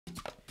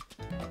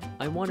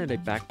I wanted a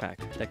backpack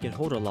that can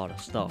hold a lot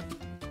of stuff.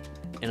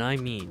 And I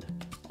mean,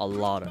 a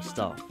lot of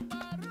stuff.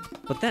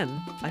 But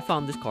then, I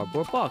found this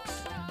cardboard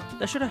box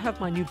that should have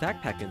my new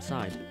backpack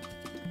inside.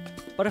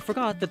 But I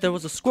forgot that there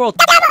was a squirrel.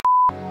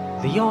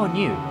 The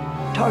all-new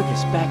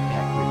Targus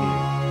backpack review.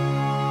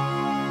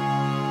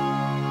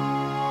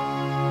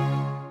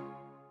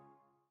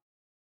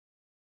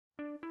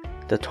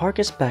 The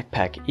Targus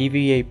Backpack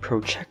EVA Pro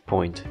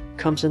Checkpoint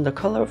comes in the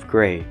color of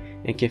gray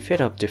and can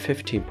fit up to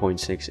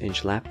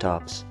 15.6-inch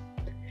laptops.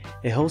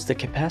 It holds the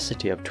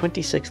capacity of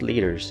 26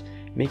 liters,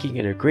 making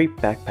it a great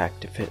backpack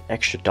to fit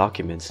extra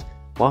documents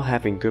while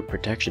having good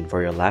protection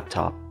for your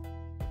laptop.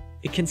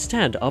 It can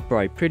stand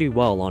upright pretty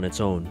well on its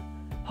own.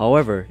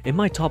 However, it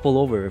might topple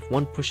over if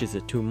one pushes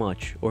it too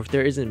much or if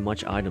there isn't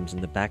much items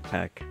in the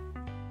backpack.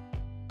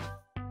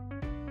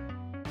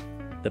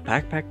 The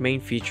backpack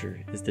main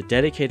feature is the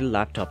dedicated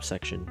laptop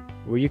section,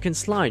 where you can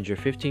slide your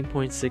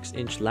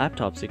 15.6-inch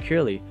laptop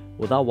securely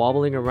without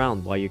wobbling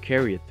around while you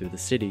carry it through the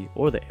city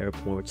or the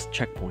airport's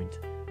checkpoint.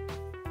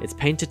 Its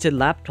patented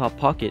laptop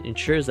pocket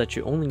ensures that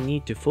you only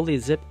need to fully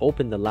zip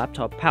open the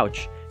laptop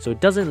pouch so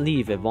it doesn't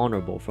leave it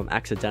vulnerable from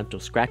accidental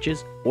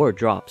scratches or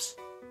drops.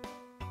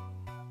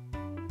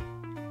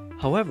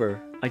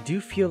 However, I do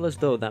feel as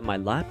though that my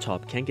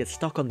laptop can get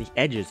stuck on the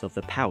edges of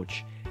the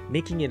pouch,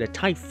 making it a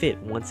tight fit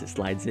once it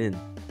slides in.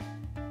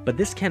 But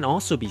this can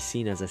also be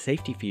seen as a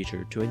safety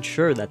feature to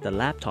ensure that the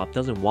laptop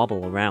doesn't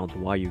wobble around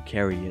while you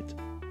carry it.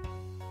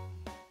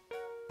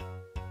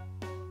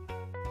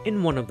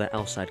 In one of the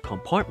outside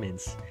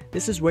compartments,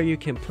 this is where you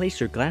can place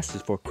your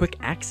glasses for quick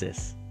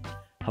access.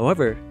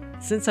 However,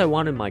 since I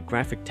wanted my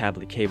graphic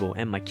tablet cable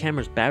and my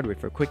camera's battery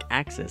for quick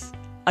access,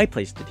 I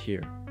placed it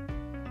here.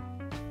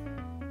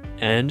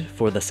 And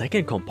for the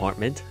second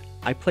compartment,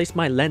 I placed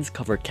my lens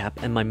cover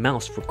cap and my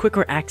mouse for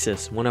quicker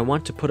access when I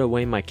want to put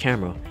away my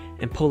camera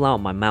and pull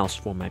out my mouse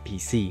for my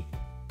PC.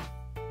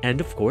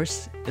 And of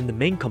course, in the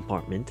main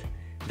compartment,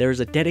 there is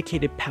a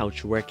dedicated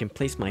pouch where I can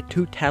place my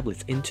two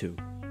tablets into.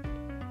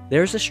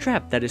 There is a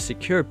strap that is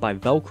secured by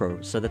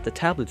Velcro so that the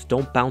tablets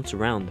don't bounce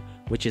around,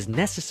 which is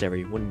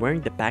necessary when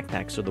wearing the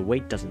backpack so the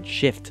weight doesn't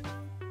shift.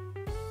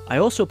 I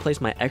also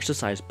place my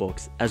exercise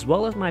books as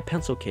well as my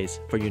pencil case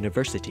for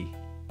university.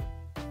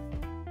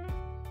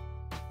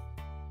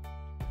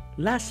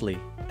 Lastly,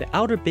 the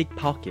outer big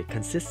pocket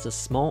consists of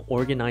small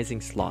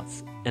organizing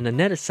slots and a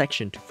netted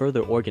section to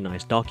further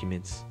organize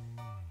documents.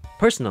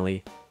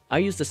 Personally, I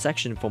use the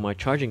section for my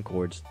charging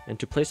cords and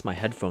to place my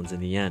headphones in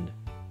the end.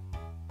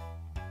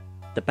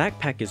 The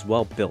backpack is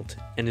well built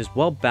and is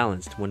well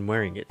balanced when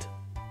wearing it.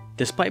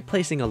 Despite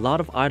placing a lot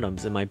of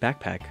items in my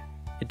backpack,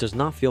 it does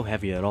not feel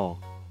heavy at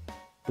all.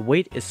 The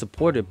weight is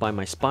supported by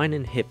my spine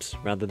and hips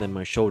rather than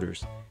my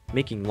shoulders,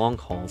 making long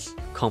hauls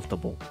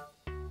comfortable.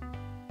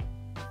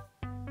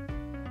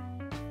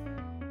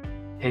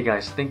 Hey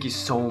guys, thank you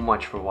so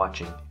much for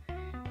watching.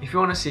 If you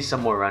want to see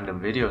some more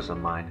random videos of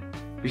mine,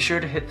 be sure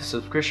to hit the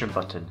subscription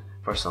button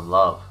for some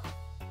love.